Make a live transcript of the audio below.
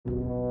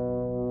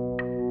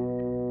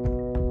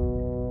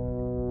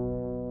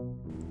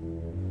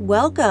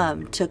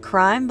Welcome to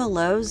Crime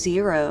Below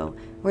Zero,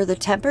 where the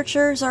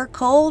temperatures are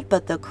cold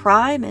but the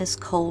crime is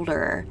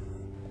colder.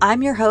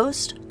 I'm your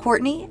host,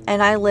 Courtney,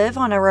 and I live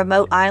on a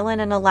remote island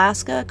in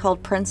Alaska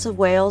called Prince of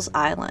Wales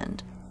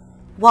Island.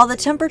 While the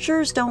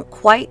temperatures don't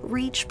quite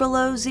reach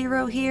below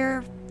zero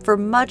here, for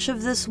much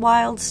of this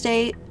wild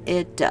state,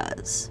 it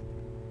does.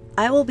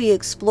 I will be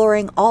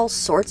exploring all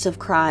sorts of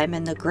crime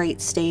in the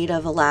great state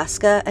of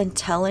Alaska and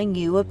telling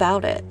you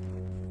about it.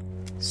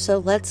 So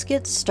let's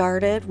get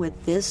started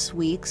with this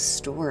week's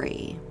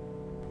story.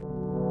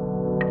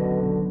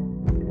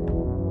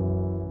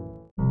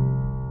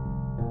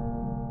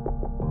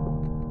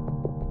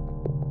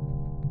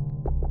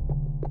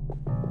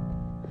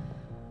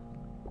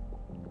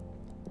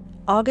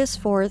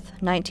 August 4th,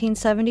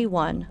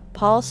 1971,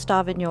 Paul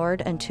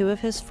Stavenjord and two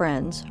of his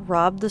friends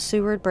robbed the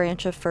Seward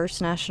branch of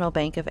First National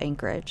Bank of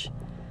Anchorage.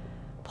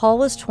 Paul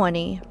was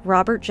 20,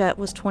 Robert Jett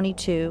was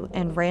 22,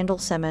 and Randall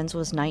Simmons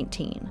was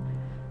 19.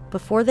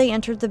 Before they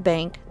entered the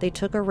bank, they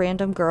took a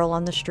random girl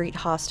on the street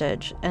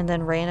hostage and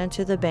then ran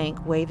into the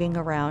bank waving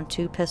around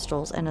two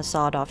pistols and a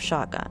sawed-off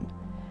shotgun.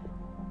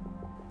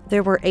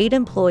 There were 8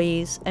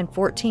 employees and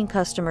 14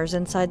 customers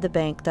inside the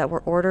bank that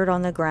were ordered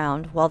on the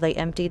ground while they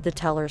emptied the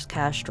teller's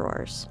cash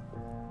drawers.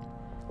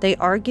 They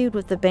argued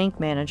with the bank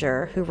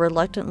manager, who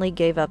reluctantly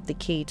gave up the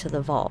key to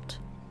the vault.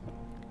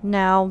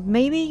 Now,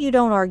 maybe you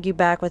don't argue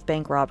back with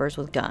bank robbers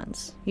with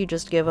guns. You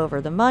just give over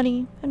the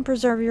money and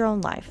preserve your own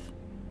life.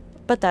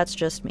 But that's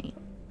just me.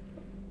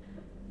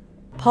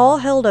 Paul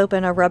held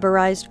open a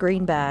rubberized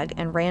green bag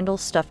and Randall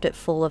stuffed it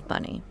full of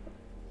money.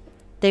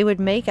 They would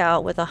make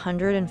out with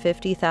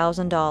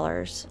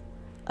 $150,000,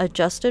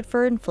 adjusted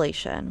for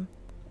inflation,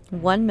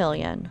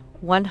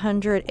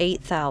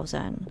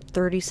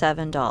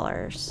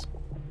 $1,108,037.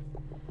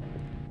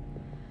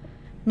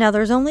 Now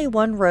there's only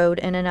one road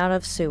in and out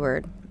of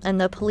Seward, and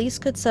the police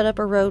could set up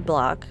a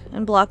roadblock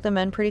and block them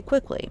in pretty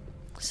quickly.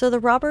 So the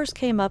robbers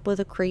came up with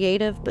a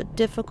creative but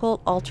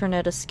difficult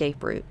alternate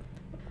escape route.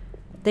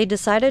 They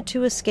decided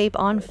to escape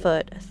on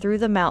foot through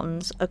the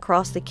mountains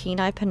across the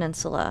Kenai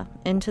Peninsula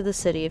into the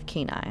city of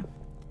Kenai.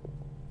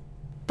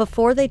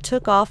 Before they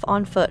took off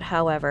on foot,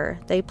 however,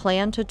 they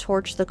planned to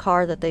torch the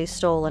car that they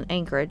stole in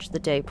Anchorage the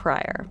day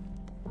prior.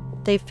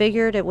 They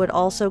figured it would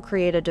also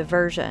create a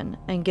diversion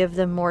and give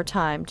them more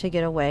time to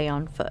get away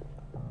on foot.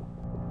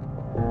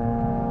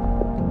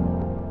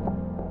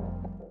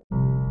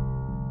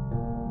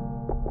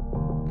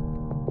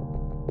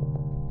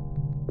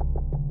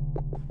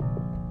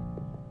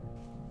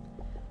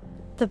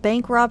 The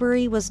bank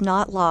robbery was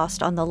not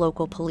lost on the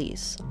local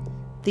police.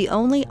 The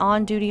only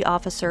on-duty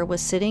officer was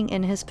sitting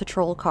in his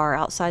patrol car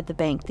outside the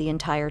bank the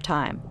entire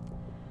time.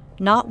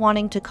 Not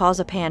wanting to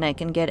cause a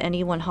panic and get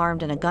anyone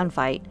harmed in a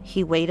gunfight,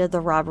 he waited the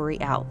robbery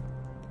out.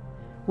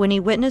 When he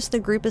witnessed the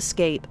group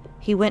escape,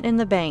 he went in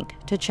the bank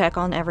to check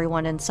on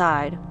everyone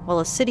inside, while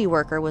a city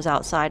worker was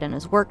outside in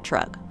his work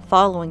truck,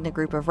 following the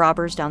group of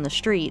robbers down the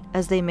street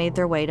as they made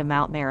their way to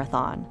Mount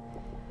Marathon.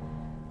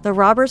 The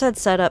robbers had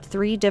set up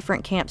 3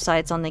 different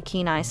campsites on the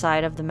Kenai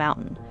side of the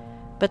mountain,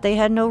 but they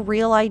had no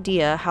real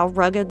idea how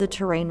rugged the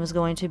terrain was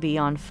going to be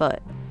on foot.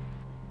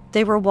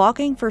 They were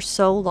walking for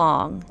so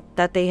long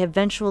that they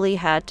eventually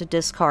had to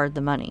discard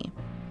the money.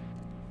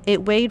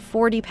 It weighed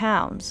 40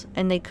 pounds,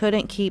 and they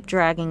couldn't keep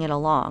dragging it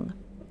along.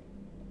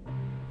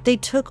 They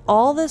took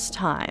all this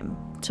time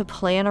to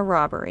plan a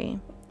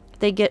robbery.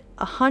 They get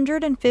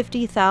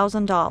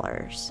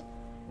 $150,000.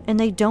 And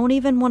they don't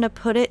even want to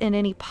put it in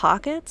any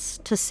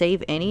pockets to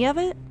save any of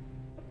it?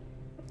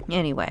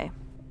 Anyway,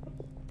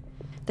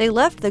 they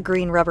left the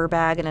green rubber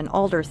bag in an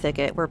alder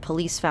thicket where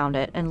police found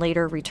it and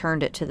later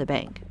returned it to the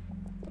bank.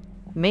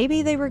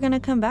 Maybe they were going to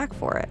come back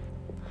for it.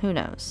 Who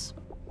knows?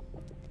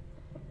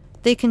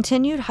 They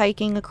continued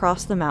hiking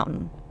across the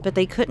mountain, but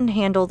they couldn't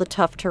handle the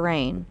tough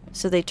terrain,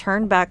 so they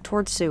turned back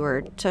towards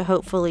Seward to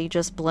hopefully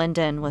just blend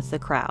in with the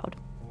crowd.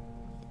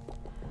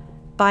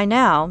 By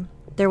now,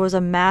 there was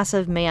a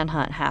massive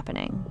manhunt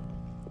happening.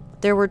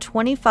 There were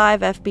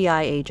 25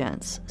 FBI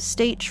agents,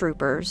 state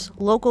troopers,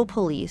 local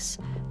police,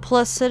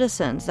 plus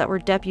citizens that were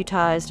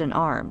deputized and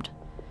armed.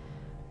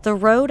 The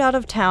road out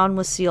of town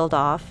was sealed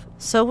off,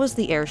 so was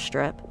the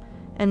airstrip,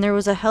 and there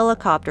was a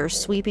helicopter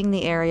sweeping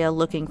the area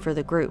looking for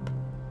the group.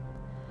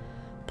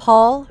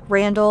 Paul,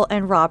 Randall,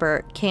 and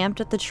Robert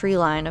camped at the tree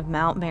line of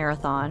Mount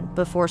Marathon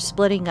before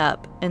splitting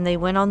up, and they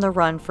went on the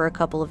run for a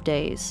couple of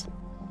days.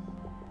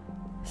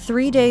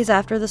 3 days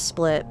after the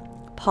split,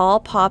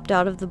 Paul popped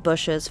out of the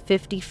bushes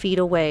 50 feet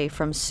away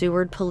from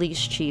Seward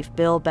Police Chief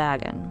Bill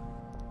Baggin.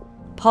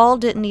 Paul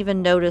didn't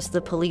even notice the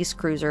police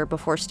cruiser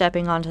before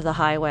stepping onto the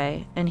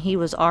highway, and he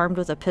was armed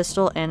with a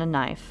pistol and a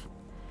knife.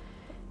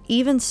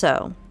 Even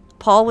so,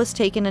 Paul was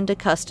taken into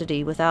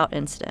custody without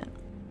incident.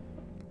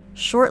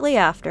 Shortly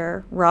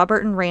after,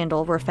 Robert and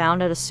Randall were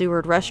found at a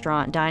Seward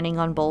restaurant dining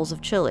on bowls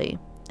of chili,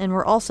 and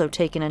were also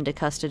taken into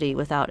custody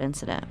without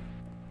incident.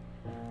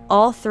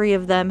 All 3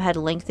 of them had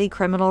lengthy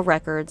criminal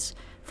records,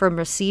 from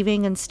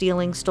receiving and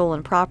stealing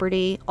stolen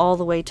property all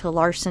the way to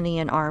larceny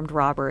and armed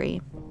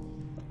robbery.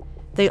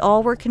 They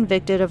all were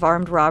convicted of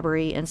armed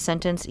robbery and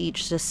sentenced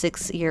each to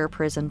 6-year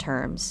prison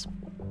terms.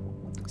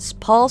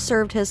 Paul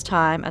served his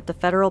time at the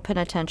federal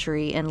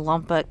penitentiary in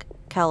Lubbock,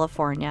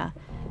 California,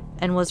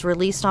 and was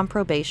released on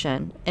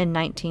probation in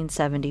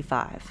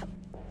 1975.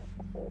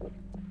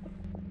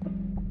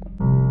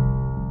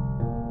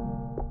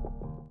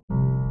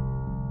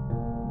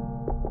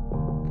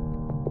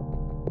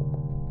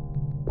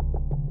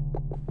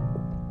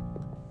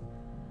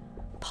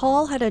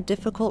 Paul had a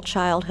difficult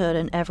childhood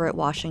in Everett,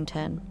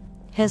 Washington.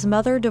 His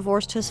mother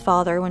divorced his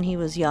father when he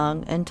was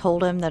young and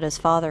told him that his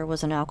father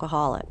was an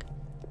alcoholic.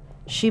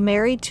 She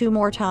married 2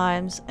 more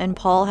times, and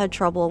Paul had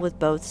trouble with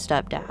both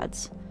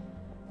stepdads.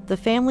 The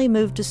family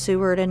moved to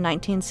Seward in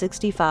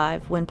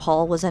 1965 when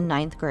Paul was in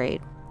 9th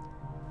grade.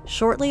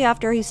 Shortly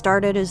after he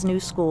started his new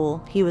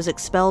school, he was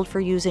expelled for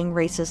using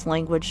racist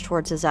language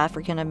towards his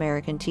African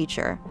American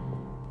teacher.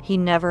 He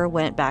never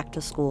went back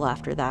to school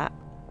after that.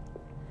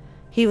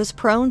 He was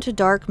prone to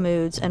dark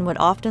moods and would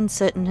often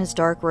sit in his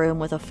dark room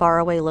with a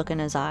faraway look in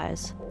his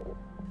eyes.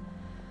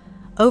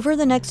 Over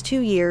the next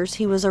 2 years,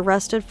 he was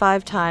arrested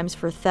 5 times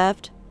for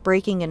theft,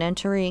 breaking and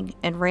entering,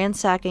 and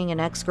ransacking an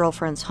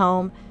ex-girlfriend's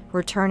home,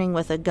 returning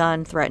with a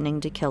gun threatening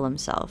to kill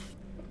himself.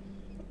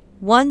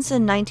 Once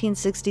in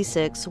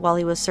 1966, while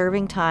he was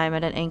serving time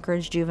at an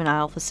Anchorage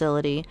juvenile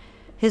facility,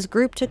 his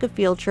group took a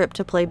field trip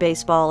to play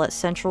baseball at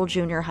Central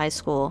Junior High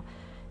School,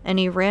 and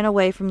he ran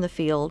away from the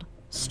field,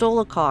 stole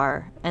a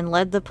car, and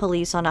led the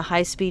police on a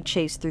high-speed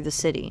chase through the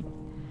city.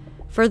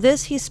 For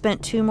this, he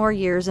spent 2 more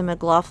years in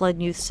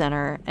McLaughlin Youth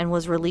Center and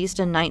was released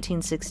in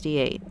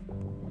 1968.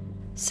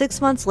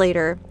 6 months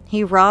later,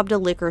 he robbed a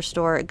liquor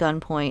store at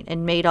gunpoint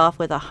and made off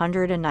with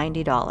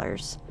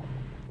 $190.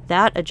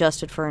 That,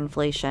 adjusted for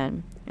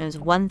inflation, is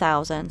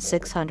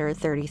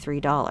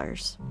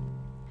 $1,633.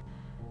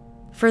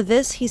 For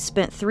this, he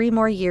spent 3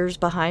 more years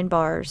behind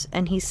bars,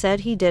 and he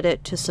said he did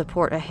it to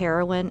support a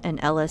heroin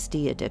and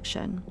LSD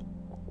addiction.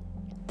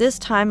 This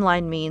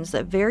timeline means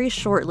that very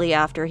shortly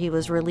after he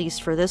was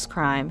released for this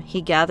crime,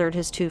 he gathered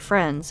his 2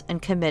 friends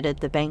and committed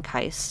the bank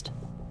heist.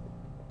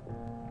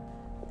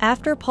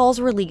 After Paul's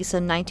release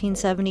in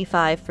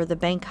 1975 for the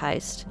bank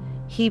heist,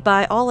 he,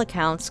 by all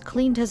accounts,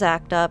 cleaned his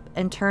act up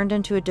and turned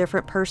into a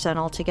different person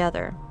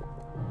altogether.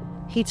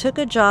 He took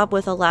a job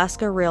with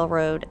Alaska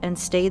Railroad and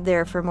stayed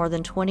there for more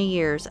than 20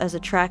 years as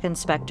a track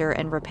inspector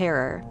and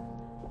repairer.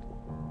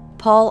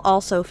 Paul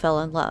also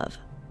fell in love.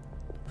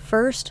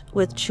 First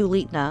with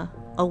Chulitna,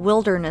 a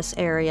wilderness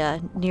area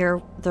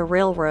near the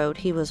railroad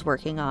he was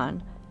working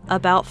on,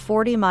 about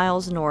 40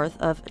 miles north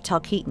of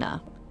Talkeetna.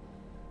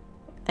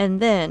 And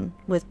then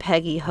with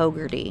Peggy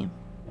Hogarty.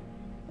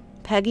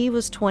 Peggy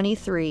was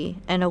 23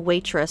 and a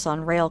waitress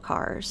on rail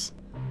cars.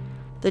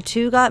 The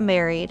 2 got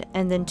married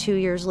and then 2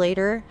 years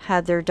later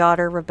had their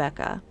daughter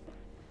Rebecca.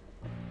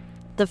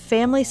 The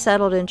family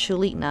settled in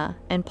Chulitna,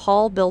 and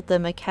Paul built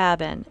them a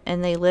cabin,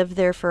 and they lived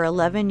there for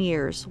 11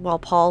 years while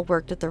Paul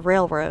worked at the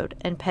railroad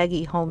and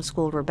Peggy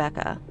homeschooled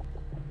Rebecca.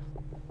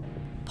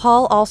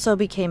 Paul also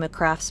became a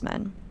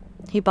craftsman.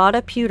 He bought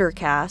a pewter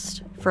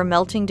cast for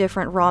melting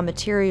different raw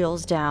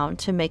materials down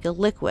to make a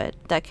liquid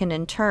that can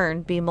in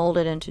turn be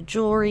molded into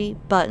jewelry,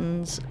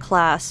 buttons,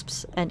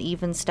 clasps, and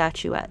even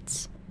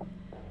statuettes.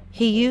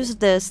 He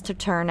used this to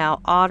turn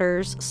out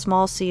otters,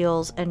 small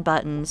seals, and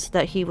buttons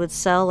that he would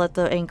sell at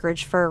the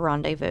Anchorage Fur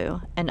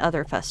Rendezvous and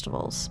other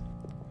festivals.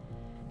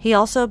 He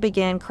also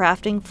began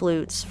crafting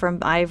flutes from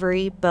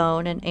ivory,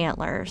 bone, and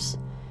antlers.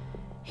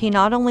 He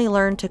not only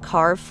learned to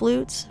carve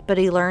flutes, but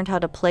he learned how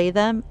to play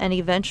them and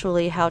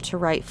eventually how to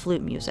write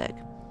flute music.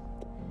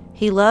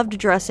 He loved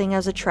dressing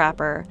as a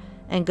trapper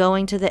and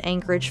going to the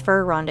Anchorage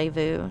Fur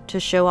Rendezvous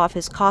to show off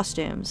his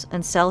costumes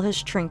and sell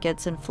his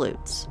trinkets and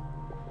flutes.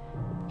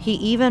 He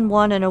even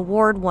won an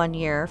award one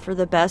year for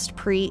the best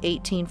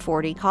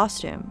pre-1840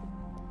 costume.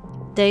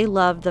 They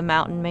loved the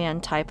mountain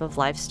man type of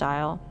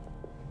lifestyle.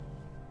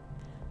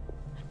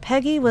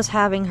 Peggy was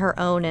having her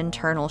own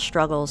internal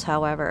struggles,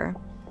 however.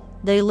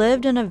 They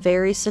lived in a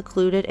very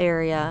secluded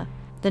area.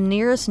 The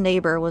nearest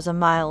neighbor was a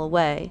mile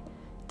away.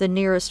 The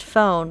nearest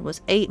phone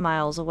was 8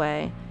 miles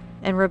away,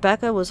 and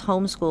Rebecca was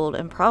homeschooled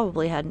and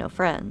probably had no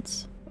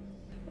friends.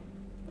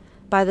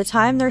 By the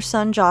time their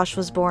son Josh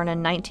was born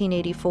in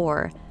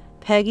 1984,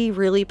 Peggy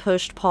really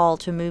pushed Paul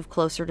to move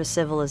closer to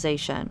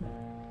civilization.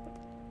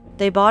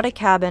 They bought a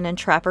cabin in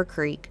Trapper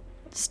Creek,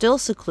 still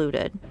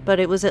secluded, but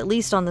it was at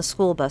least on the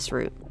school bus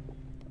route.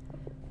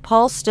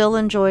 Paul still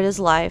enjoyed his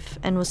life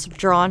and was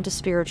drawn to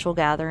spiritual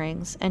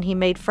gatherings, and he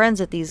made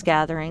friends at these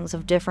gatherings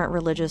of different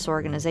religious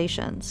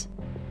organizations.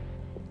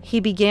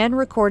 He began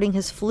recording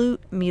his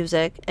flute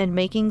music and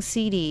making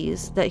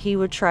CDs that he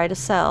would try to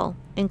sell,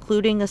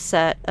 including a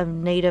set of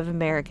Native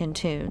American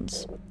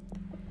tunes.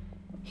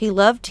 He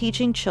loved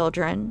teaching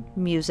children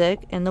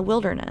music in the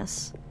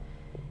wilderness.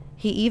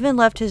 He even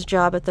left his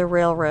job at the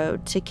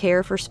railroad to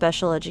care for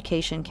special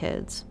education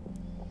kids.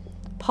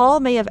 Paul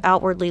may have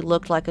outwardly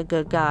looked like a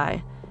good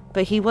guy,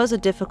 but he was a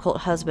difficult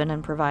husband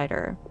and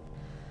provider.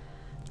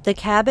 The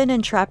cabin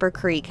in Trapper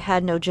Creek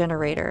had no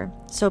generator,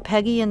 so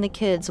Peggy and the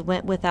kids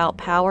went without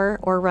power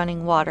or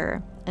running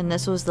water, and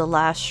this was the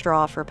last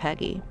straw for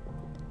Peggy.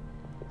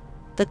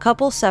 The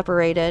couple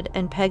separated,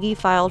 and Peggy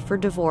filed for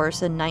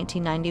divorce in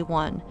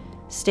 1991,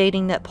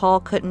 stating that Paul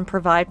couldn't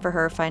provide for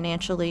her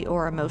financially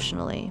or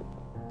emotionally.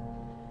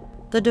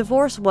 The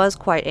divorce was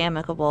quite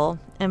amicable,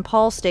 and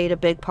Paul stayed a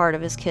big part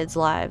of his kids'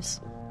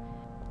 lives.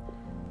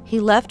 He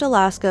left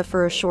Alaska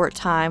for a short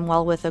time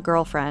while with a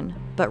girlfriend,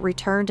 but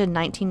returned in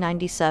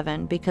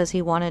 1997 because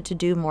he wanted to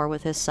do more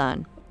with his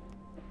son.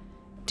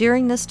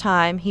 During this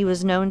time, he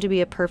was known to be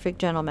a perfect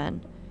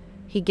gentleman.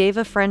 He gave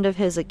a friend of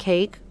his a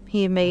cake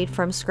he made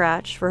from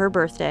scratch for her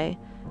birthday,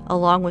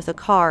 along with a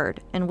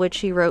card in which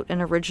he wrote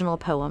an original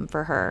poem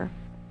for her.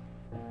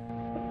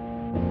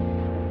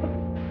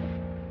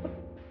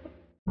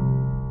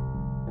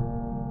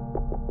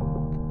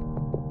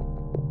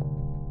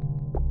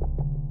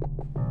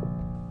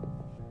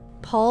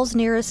 Paul's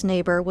nearest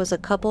neighbor was a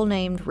couple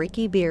named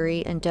Ricky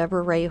Beery and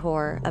Deborah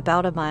Rahor,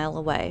 about a mile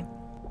away.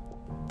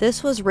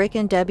 This was Rick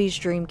and Debbie's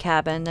dream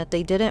cabin that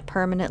they didn't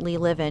permanently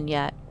live in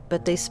yet,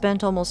 but they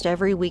spent almost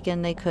every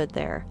weekend they could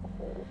there.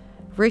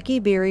 Ricky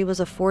Beery was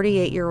a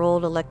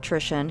 48-year-old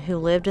electrician who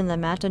lived in the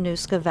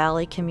Matanuska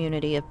Valley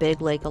community of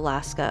Big Lake,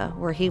 Alaska,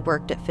 where he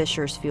worked at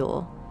Fisher's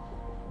Fuel.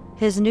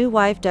 His new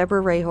wife,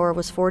 Deborah Rahor,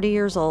 was 40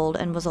 years old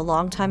and was a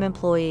longtime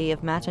employee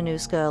of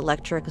Matanuska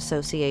Electric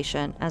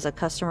Association as a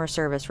customer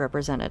service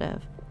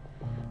representative.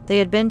 They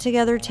had been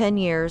together 10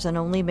 years and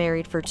only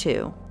married for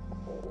 2.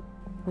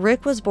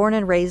 Rick was born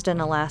and raised in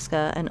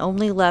Alaska and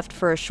only left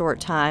for a short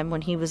time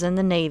when he was in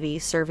the Navy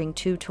serving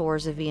 2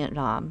 tours of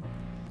Vietnam.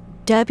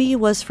 Debbie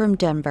was from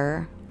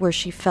Denver, where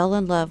she fell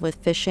in love with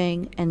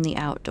fishing and the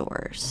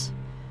outdoors.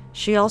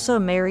 She also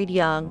married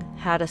young,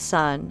 had a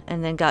son,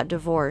 and then got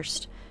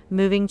divorced,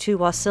 moving to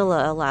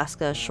Wasilla,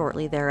 Alaska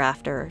shortly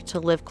thereafter to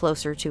live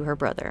closer to her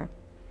brother.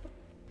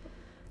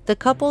 The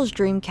couple's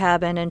dream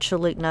cabin in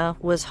Chulitna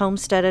was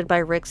homesteaded by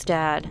Rick's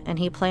dad, and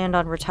he planned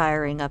on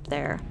retiring up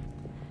there.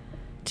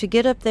 To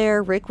get up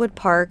there, Rick would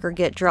park or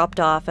get dropped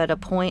off at a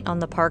point on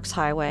the park's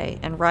highway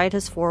and ride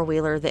his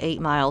four-wheeler the 8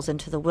 miles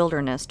into the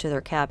wilderness to their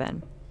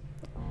cabin.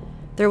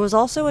 There was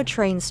also a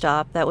train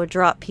stop that would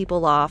drop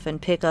people off and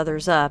pick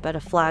others up at a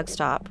flag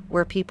stop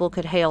where people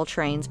could hail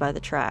trains by the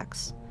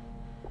tracks.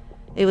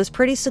 It was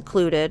pretty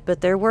secluded,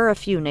 but there were a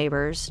few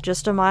neighbors,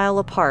 just a mile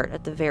apart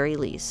at the very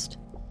least.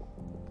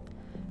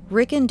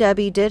 Rick and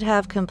Debbie did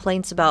have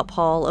complaints about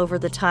Paul over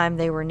the time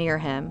they were near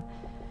him.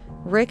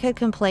 Rick had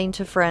complained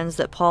to friends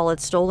that Paul had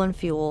stolen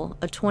fuel,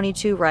 a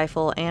 .22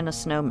 rifle, and a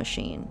snow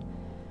machine.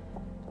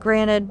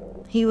 Granted,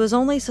 he was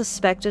only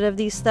suspected of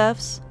these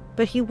thefts,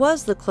 but he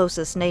was the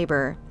closest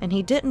neighbor, and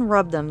he didn't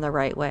rub them the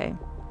right way.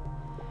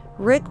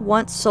 Rick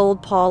once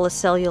sold Paul a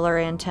cellular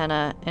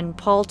antenna, and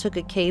Paul took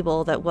a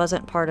cable that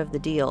wasn't part of the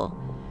deal.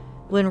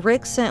 When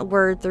Rick sent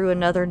word through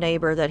another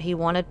neighbor that he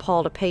wanted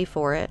Paul to pay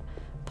for it,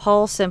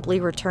 Paul simply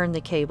returned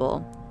the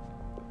cable,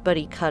 but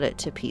he cut it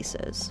to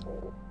pieces.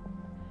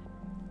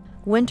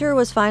 Winter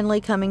was finally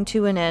coming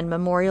to an end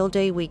Memorial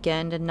Day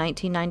weekend in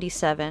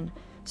 1997,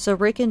 so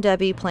Rick and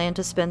Debbie planned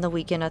to spend the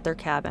weekend at their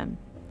cabin.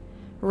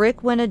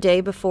 Rick went a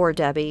day before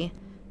Debbie,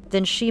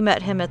 then she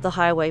met him at the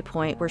highway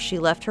point where she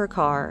left her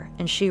car,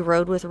 and she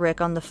rode with Rick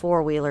on the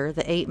four-wheeler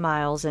the 8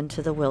 miles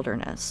into the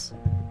wilderness.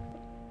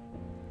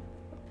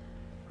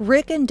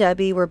 Rick and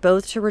Debbie were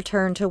both to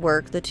return to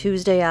work the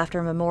Tuesday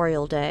after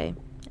Memorial Day,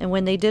 and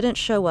when they didn't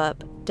show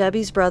up,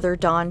 Debbie's brother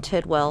Don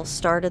Tidwell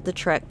started the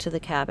trek to the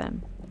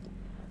cabin.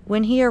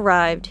 When he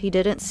arrived, he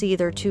didn't see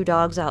their 2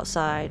 dogs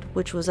outside,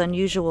 which was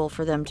unusual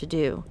for them to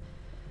do.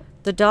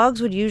 The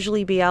dogs would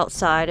usually be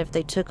outside if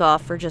they took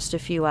off for just a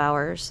few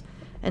hours,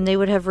 and they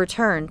would have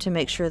returned to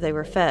make sure they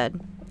were fed,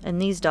 and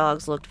these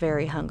dogs looked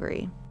very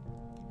hungry.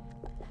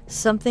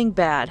 Something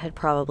bad had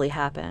probably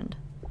happened.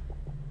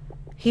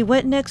 He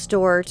went next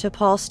door to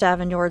Paul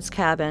Stavenjord's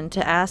cabin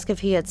to ask if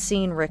he had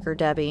seen Rick or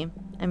Debbie,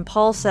 and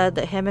Paul said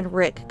that him and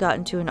Rick got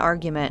into an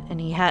argument and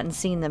he hadn't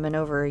seen them in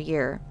over a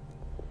year.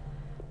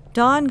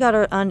 Don got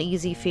an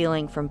uneasy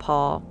feeling from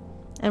Paul,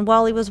 and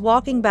while he was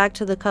walking back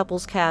to the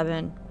couple's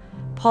cabin,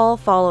 Paul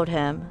followed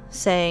him,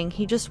 saying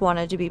he just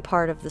wanted to be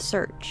part of the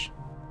search.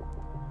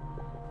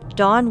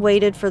 Don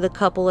waited for the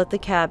couple at the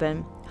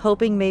cabin,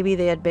 hoping maybe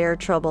they had bear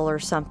trouble or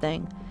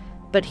something,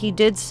 but he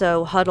did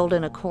so huddled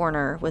in a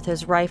corner with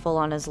his rifle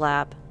on his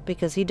lap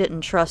because he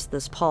didn't trust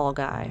this Paul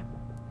guy.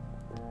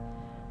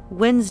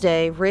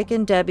 Wednesday, Rick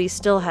and Debbie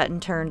still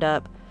hadn't turned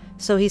up,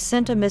 so he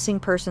sent a missing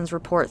persons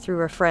report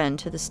through a friend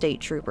to the state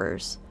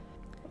troopers.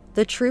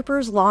 The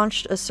troopers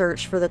launched a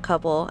search for the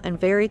couple and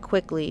very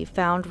quickly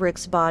found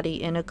Rick's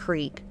body in a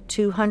creek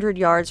 200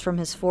 yards from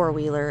his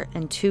four-wheeler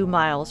and 2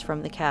 miles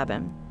from the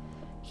cabin.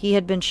 He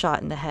had been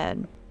shot in the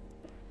head.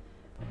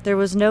 There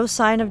was no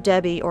sign of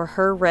Debbie or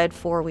her red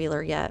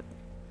four-wheeler yet.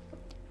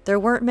 There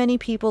weren't many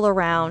people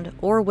around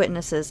or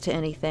witnesses to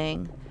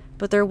anything,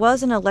 but there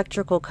was an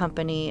electrical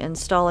company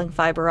installing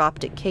fiber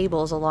optic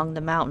cables along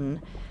the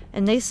mountain,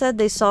 and they said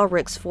they saw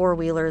Rick's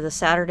four-wheeler the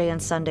Saturday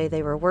and Sunday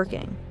they were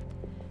working.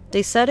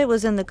 They said it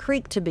was in the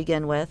creek to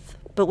begin with,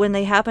 but when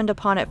they happened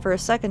upon it for a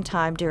second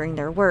time during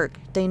their work,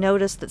 they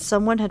noticed that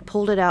someone had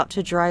pulled it out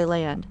to dry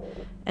land,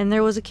 and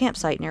there was a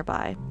campsite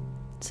nearby,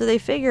 so they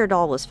figured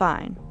all was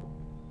fine.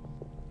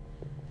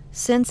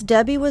 Since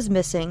Debbie was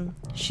missing,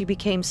 she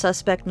became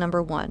suspect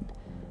number 1,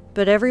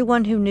 but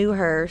everyone who knew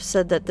her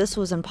said that this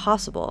was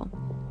impossible.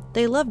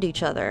 They loved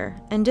each other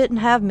and didn't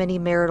have many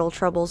marital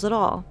troubles at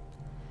all.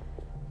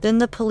 Then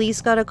the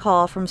police got a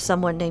call from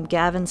someone named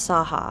Gavin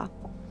Saha.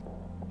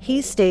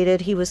 He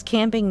stated he was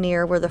camping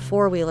near where the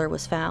four-wheeler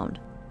was found.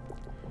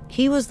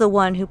 He was the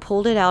one who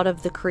pulled it out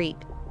of the creek,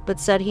 but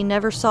said he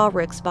never saw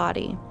Rick's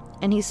body,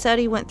 and he said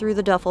he went through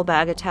the duffel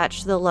bag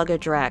attached to the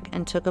luggage rack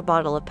and took a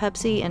bottle of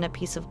Pepsi and a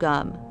piece of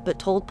gum, but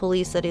told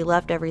police that he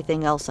left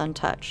everything else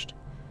untouched.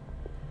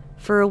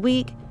 For a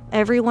week,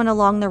 everyone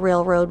along the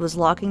railroad was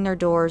locking their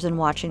doors and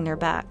watching their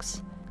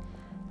backs.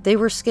 They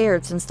were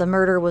scared since the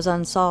murder was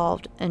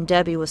unsolved and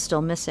Debbie was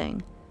still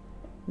missing.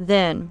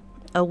 Then,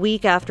 a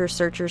week after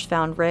searchers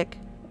found Rick,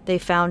 they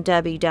found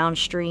Debbie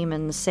downstream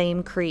in the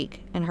same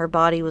creek, and her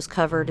body was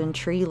covered in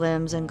tree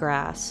limbs and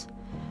grass.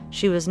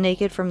 She was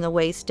naked from the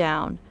waist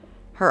down.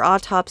 Her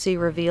autopsy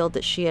revealed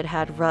that she had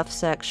had rough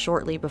sex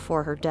shortly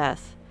before her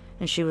death,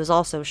 and she was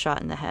also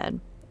shot in the head.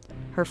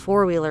 Her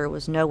four-wheeler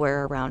was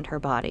nowhere around her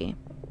body.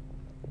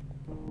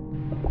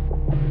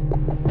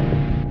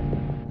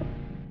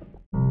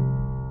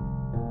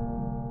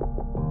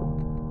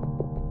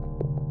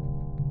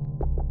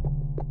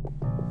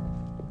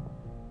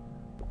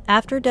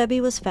 After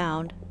Debbie was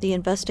found, the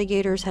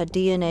investigators had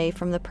DNA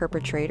from the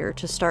perpetrator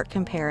to start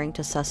comparing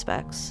to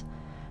suspects.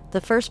 The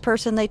first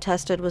person they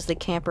tested was the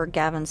camper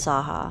Gavin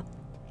Saha.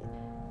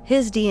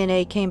 His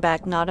DNA came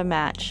back not a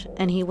match,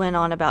 and he went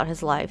on about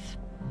his life.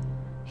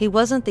 He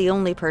wasn't the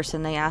only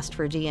person they asked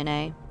for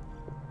DNA.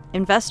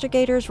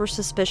 Investigators were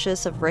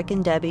suspicious of Rick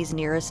and Debbie's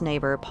nearest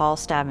neighbor, Paul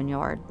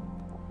Stavenjord.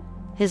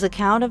 His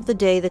account of the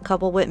day the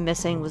couple went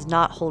missing was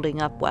not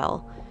holding up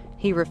well.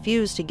 He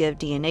refused to give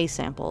DNA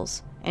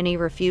samples, and he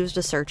refused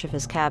a search of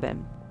his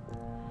cabin.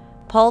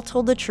 Paul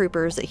told the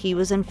troopers that he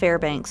was in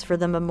Fairbanks for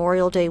the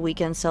Memorial Day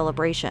weekend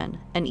celebration,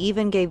 and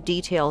even gave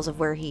details of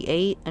where he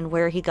ate and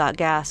where he got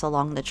gas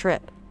along the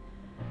trip.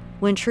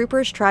 When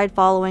troopers tried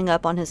following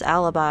up on his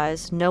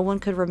alibis, no one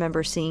could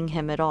remember seeing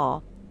him at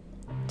all.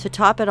 To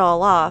top it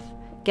all off,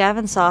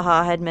 Gavin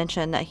Saha had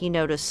mentioned that he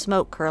noticed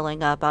smoke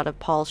curling up out of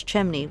Paul's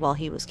chimney while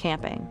he was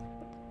camping.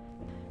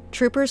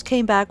 Troopers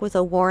came back with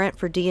a warrant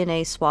for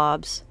DNA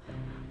swabs.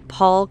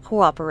 Paul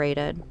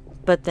cooperated,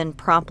 but then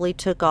promptly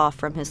took off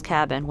from his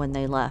cabin when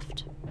they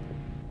left.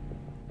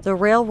 The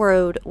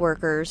railroad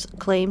workers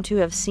claimed to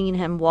have seen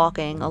him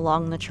walking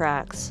along the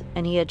tracks,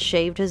 and he had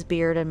shaved his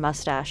beard and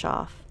mustache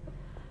off.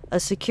 A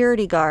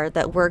security guard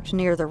that worked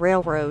near the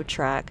railroad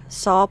track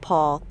saw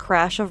Paul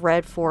crash a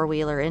red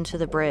four-wheeler into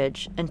the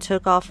bridge and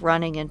took off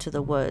running into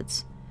the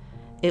woods.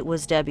 It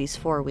was Debbie's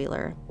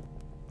four-wheeler.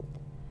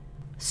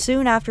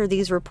 Soon after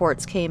these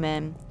reports came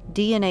in,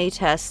 DNA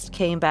tests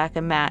came back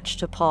a match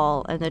to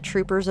Paul, and the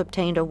troopers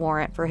obtained a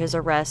warrant for his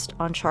arrest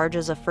on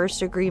charges of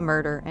first-degree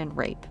murder and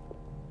rape.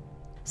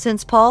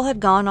 Since Paul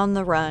had gone on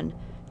the run,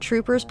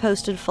 troopers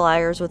posted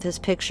flyers with his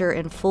picture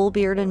in full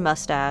beard and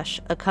mustache,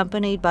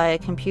 accompanied by a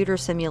computer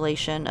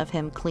simulation of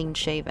him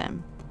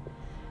clean-shaven.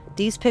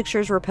 These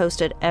pictures were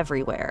posted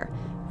everywhere: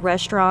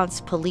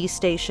 restaurants, police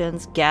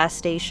stations, gas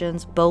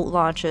stations, boat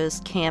launches,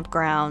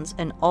 campgrounds,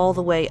 and all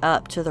the way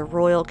up to the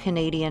Royal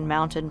Canadian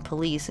Mounted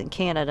Police in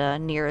Canada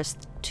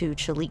nearest to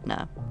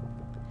Chilitna.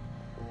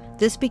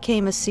 This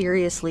became a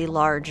seriously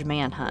large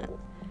manhunt.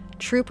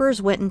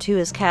 Troopers went into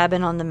his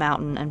cabin on the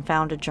mountain and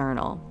found a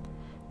journal.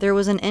 There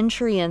was an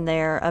entry in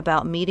there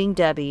about meeting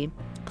Debbie,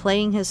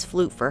 playing his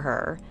flute for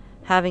her,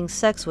 having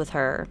sex with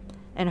her,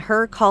 and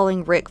her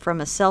calling Rick from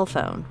a cell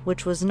phone,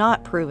 which was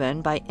not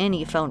proven by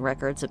any phone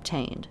records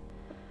obtained.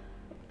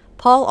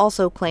 Paul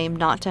also claimed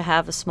not to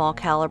have a small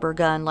caliber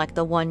gun like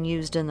the one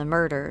used in the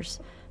murders,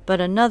 but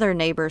another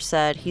neighbor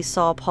said he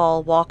saw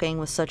Paul walking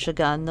with such a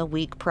gun the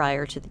week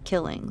prior to the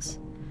killings.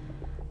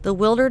 The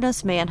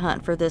wilderness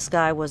manhunt for this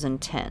guy was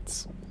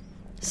intense.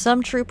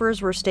 Some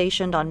troopers were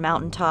stationed on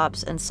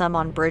mountaintops and some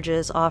on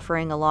bridges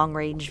offering a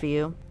long-range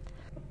view.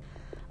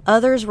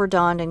 Others were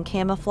donned in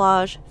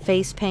camouflage,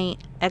 face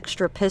paint,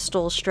 extra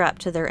pistols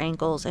strapped to their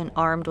ankles, and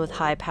armed with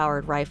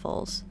high-powered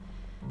rifles.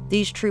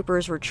 These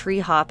troopers were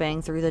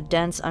tree-hopping through the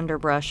dense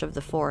underbrush of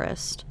the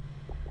forest.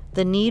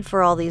 The need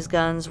for all these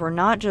guns were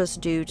not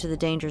just due to the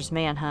dangerous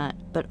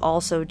manhunt, but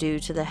also due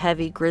to the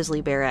heavy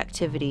grizzly bear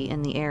activity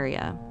in the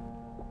area.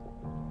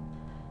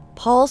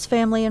 Paul's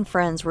family and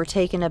friends were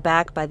taken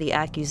aback by the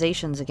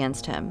accusations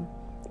against him.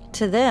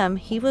 To them,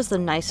 he was the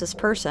nicest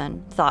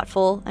person,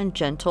 thoughtful and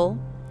gentle.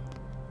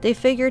 They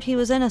figured he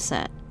was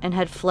innocent and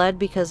had fled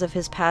because of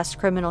his past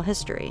criminal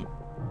history.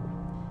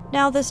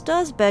 Now, this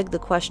does beg the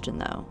question,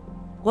 though.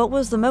 What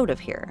was the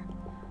motive here?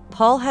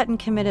 Paul hadn't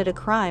committed a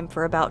crime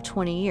for about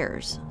 20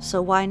 years, so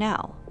why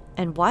now?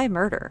 And why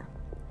murder?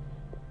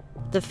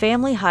 The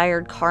family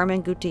hired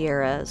Carmen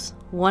Gutierrez,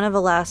 one of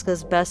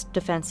Alaska's best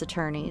defense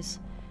attorneys,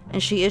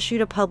 and she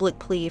issued a public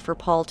plea for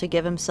Paul to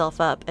give himself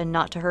up and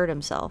not to hurt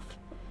himself.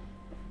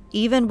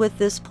 Even with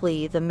this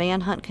plea, the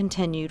manhunt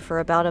continued for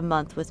about a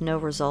month with no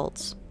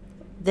results.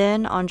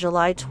 Then, on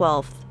July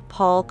 12th,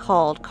 Paul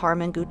called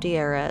Carmen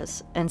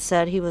Gutierrez and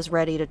said he was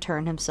ready to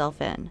turn himself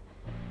in.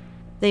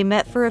 They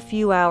met for a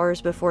few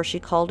hours before she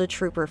called a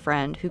trooper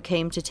friend who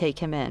came to take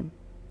him in.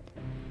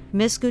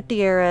 Miss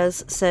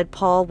Gutierrez said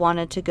Paul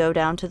wanted to go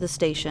down to the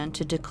station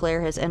to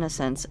declare his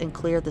innocence and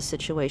clear the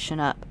situation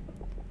up.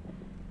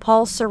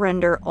 Paul's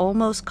surrender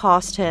almost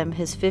cost him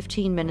his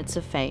 15 minutes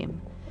of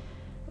fame.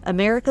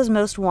 America's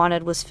Most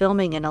Wanted was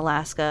filming in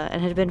Alaska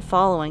and had been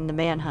following the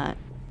manhunt.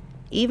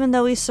 Even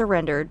though he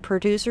surrendered,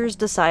 producers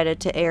decided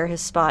to air his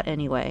spot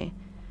anyway,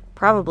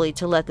 probably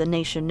to let the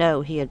nation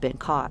know he had been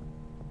caught.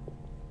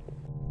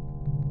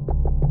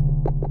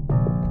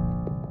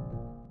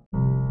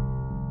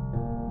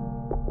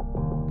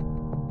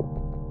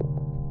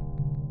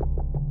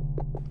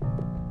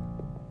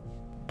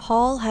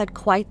 Paul had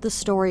quite the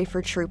story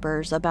for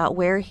troopers about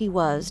where he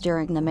was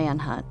during the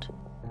manhunt.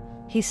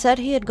 He said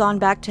he had gone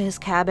back to his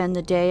cabin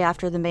the day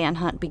after the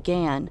manhunt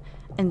began,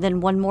 and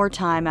then one more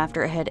time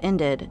after it had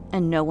ended,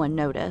 and no one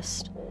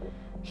noticed.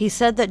 He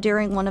said that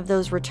during one of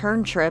those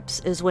return trips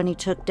is when he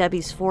took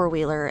Debbie's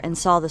four-wheeler and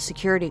saw the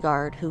security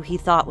guard, who he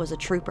thought was a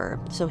trooper,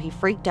 so he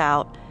freaked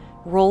out,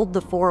 rolled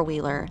the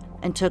four-wheeler,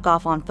 and took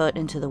off on foot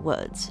into the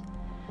woods.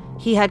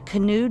 He had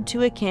canoed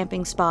to a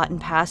camping spot in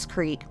Pass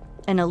Creek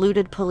and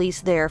eluded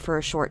police there for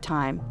a short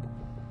time.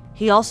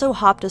 He also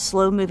hopped a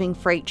slow-moving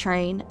freight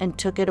train and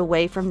took it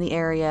away from the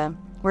area,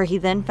 where he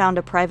then found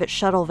a private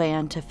shuttle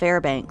van to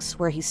Fairbanks,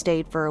 where he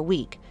stayed for a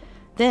week,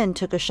 then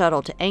took a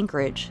shuttle to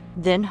Anchorage,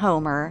 then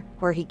Homer,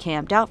 where he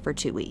camped out for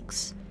 2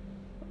 weeks.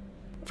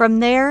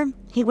 From there,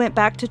 he went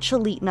back to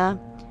Chalitna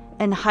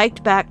and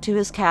hiked back to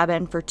his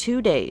cabin for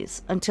 2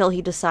 days until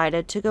he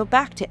decided to go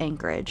back to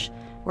Anchorage,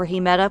 where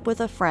he met up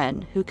with a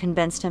friend who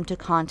convinced him to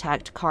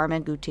contact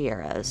Carmen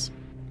Gutierrez.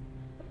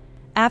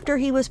 After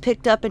he was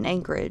picked up in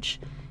Anchorage,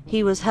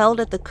 he was held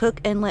at the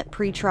Cook Inlet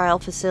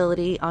pretrial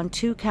facility on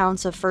 2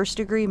 counts of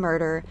first-degree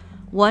murder,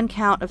 1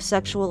 count of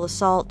sexual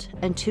assault,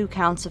 and 2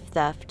 counts of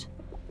theft.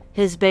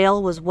 His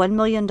bail was $1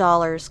 million,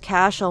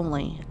 cash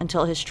only,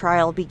 until his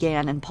trial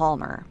began in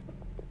Palmer.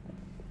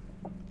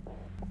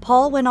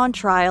 Paul went on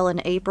trial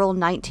in April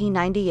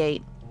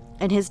 1998,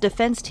 and his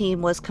defense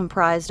team was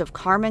comprised of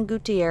Carmen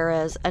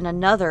Gutierrez and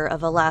another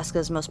of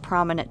Alaska's most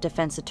prominent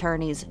defense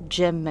attorneys,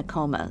 Jim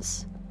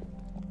McComas.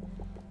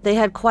 They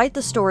had quite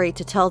the story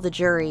to tell the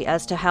jury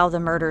as to how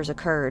the murders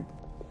occurred.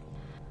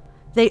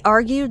 They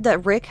argued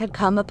that Rick had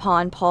come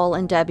upon Paul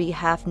and Debbie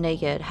half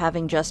naked,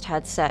 having just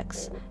had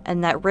sex,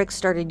 and that Rick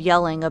started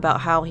yelling about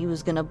how he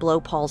was going to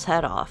blow Paul's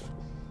head off.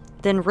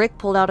 Then Rick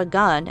pulled out a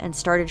gun and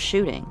started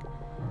shooting.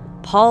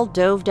 Paul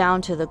dove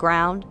down to the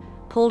ground,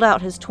 pulled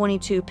out his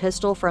 .22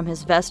 pistol from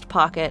his vest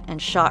pocket, and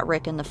shot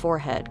Rick in the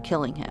forehead,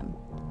 killing him.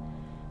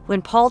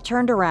 When Paul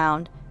turned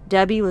around,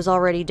 Debbie was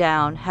already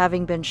down,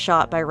 having been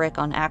shot by Rick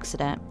on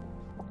accident.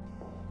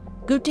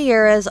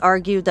 Gutierrez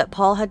argued that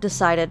Paul had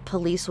decided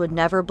police would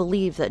never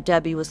believe that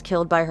Debbie was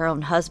killed by her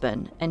own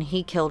husband, and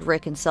he killed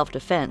Rick in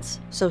self-defense,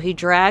 so he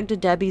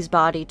dragged Debbie's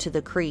body to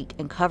the creek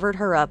and covered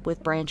her up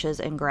with branches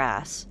and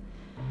grass.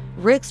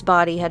 Rick's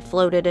body had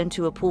floated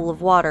into a pool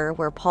of water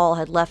where Paul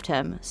had left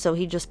him, so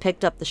he just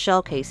picked up the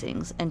shell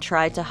casings and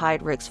tried to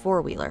hide Rick's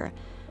four-wheeler,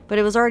 but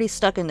it was already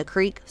stuck in the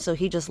creek, so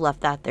he just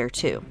left that there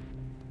too.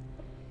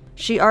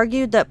 She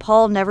argued that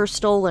Paul never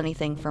stole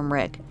anything from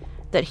Rick,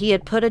 that he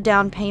had put a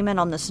down payment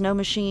on the snow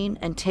machine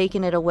and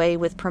taken it away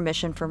with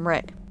permission from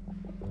Rick.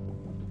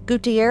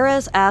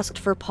 Gutierrez asked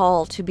for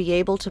Paul to be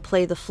able to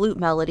play the flute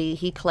melody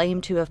he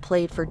claimed to have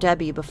played for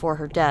Debbie before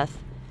her death.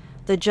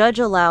 The judge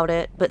allowed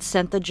it, but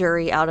sent the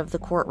jury out of the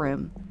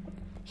courtroom.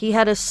 He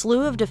had a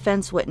slew of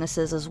defense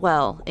witnesses as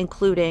well,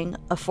 including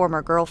a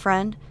former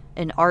girlfriend,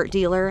 an art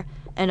dealer,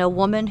 and a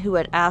woman who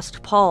had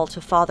asked Paul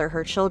to father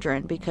her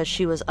children because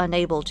she was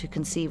unable to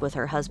conceive with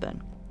her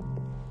husband.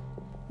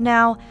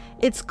 Now,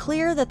 it's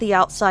clear that the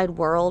outside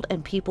world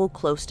and people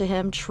close to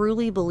him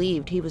truly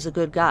believed he was a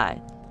good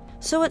guy.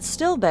 So it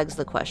still begs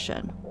the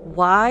question,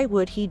 why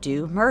would he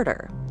do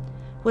murder?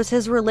 Was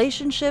his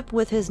relationship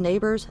with his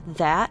neighbors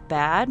that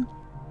bad?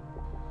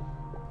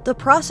 The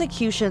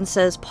prosecution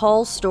says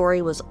Paul's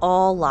story was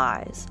all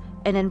lies,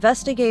 and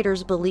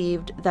investigators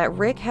believed that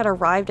Rick had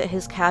arrived at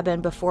his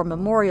cabin before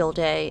Memorial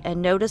Day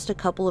and noticed a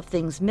couple of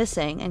things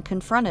missing and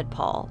confronted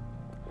Paul.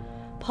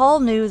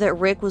 Paul knew that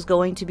Rick was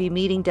going to be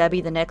meeting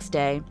Debbie the next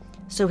day,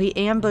 so he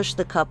ambushed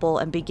the couple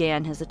and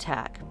began his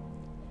attack.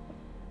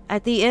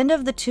 At the end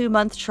of the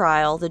 2-month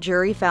trial, the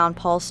jury found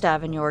Paul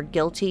Stavenjord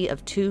guilty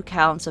of 2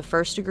 counts of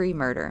first-degree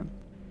murder.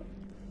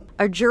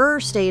 A juror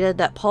stated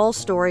that Paul's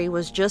story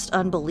was just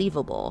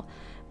unbelievable,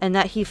 and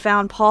that he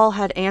found Paul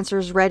had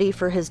answers ready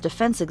for his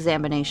defense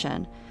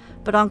examination,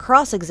 but on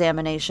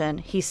cross-examination,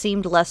 he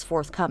seemed less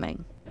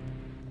forthcoming.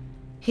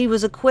 He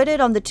was acquitted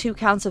on the 2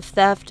 counts of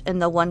theft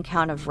and the 1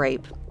 count of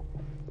rape.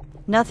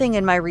 Nothing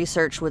in my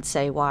research would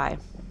say why.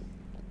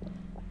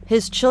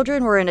 His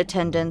children were in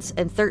attendance,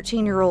 and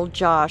 13-year-old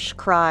Josh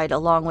cried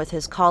along with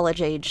his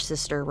college-age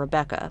sister,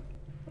 Rebecca.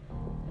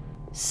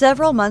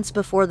 Several months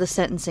before the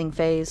sentencing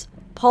phase,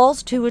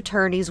 Paul's 2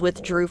 attorneys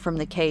withdrew from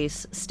the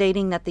case,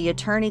 stating that the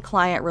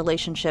attorney-client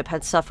relationship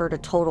had suffered a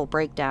total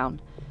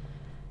breakdown.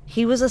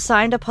 He was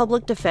assigned a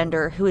public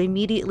defender who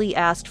immediately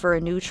asked for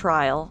a new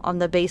trial on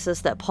the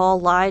basis that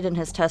Paul lied in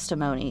his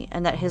testimony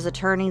and that his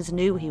attorneys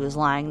knew he was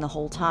lying the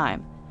whole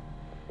time.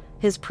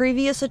 His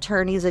previous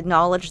attorneys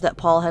acknowledged that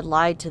Paul had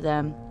lied to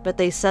them, but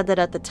they said that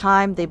at the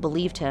time they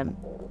believed him.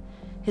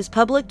 His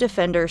public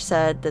defender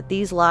said that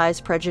these lies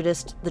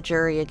prejudiced the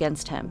jury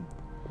against him.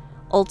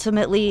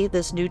 Ultimately,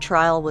 this new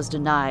trial was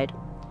denied.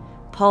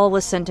 Paul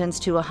was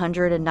sentenced to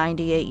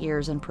 198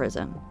 years in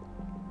prison.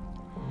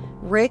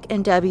 Rick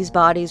and Debbie's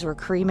bodies were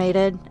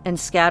cremated and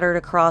scattered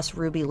across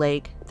Ruby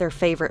Lake, their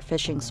favorite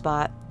fishing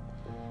spot.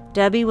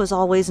 Debbie was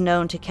always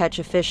known to catch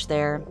a fish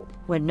there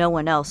when no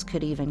one else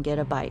could even get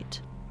a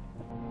bite.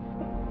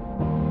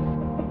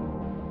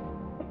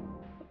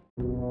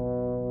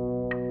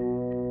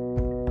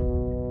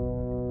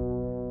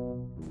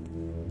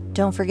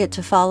 Don't forget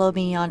to follow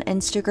me on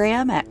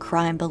Instagram at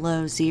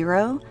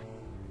CrimeBelowZero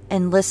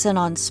and listen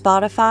on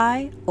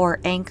Spotify or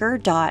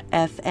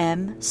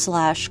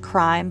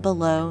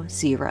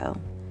anchor.fm/CrimeBelowZero.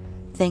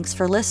 Thanks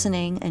for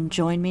listening and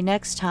join me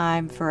next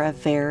time for a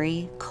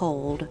very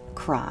cold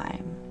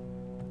crime.